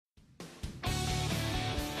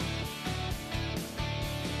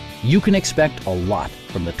You can expect a lot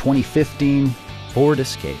from the 2015 Ford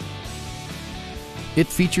Escape. It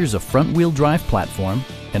features a front-wheel drive platform,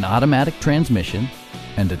 an automatic transmission,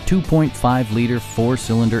 and a 2.5-liter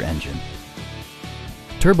four-cylinder engine.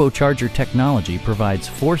 Turbocharger technology provides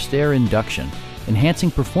forced air induction, enhancing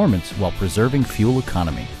performance while preserving fuel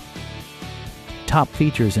economy. Top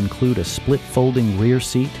features include a split folding rear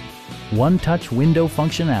seat, one-touch window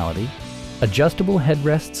functionality, adjustable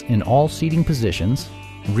headrests in all seating positions,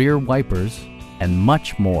 rear wipers, and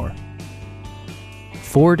much more.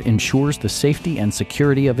 Ford ensures the safety and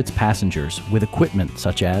security of its passengers with equipment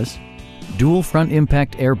such as dual front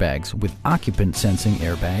impact airbags with occupant sensing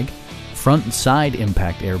airbag, front and side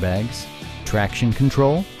impact airbags, traction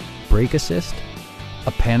control, brake assist,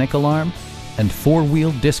 a panic alarm, and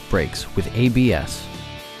four-wheel disc brakes with ABS.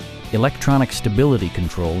 Electronic stability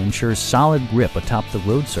control ensures solid grip atop the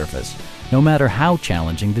road surface, no matter how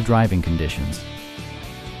challenging the driving conditions.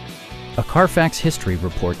 A Carfax history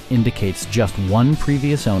report indicates just one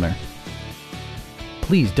previous owner.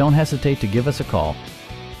 Please don't hesitate to give us a call.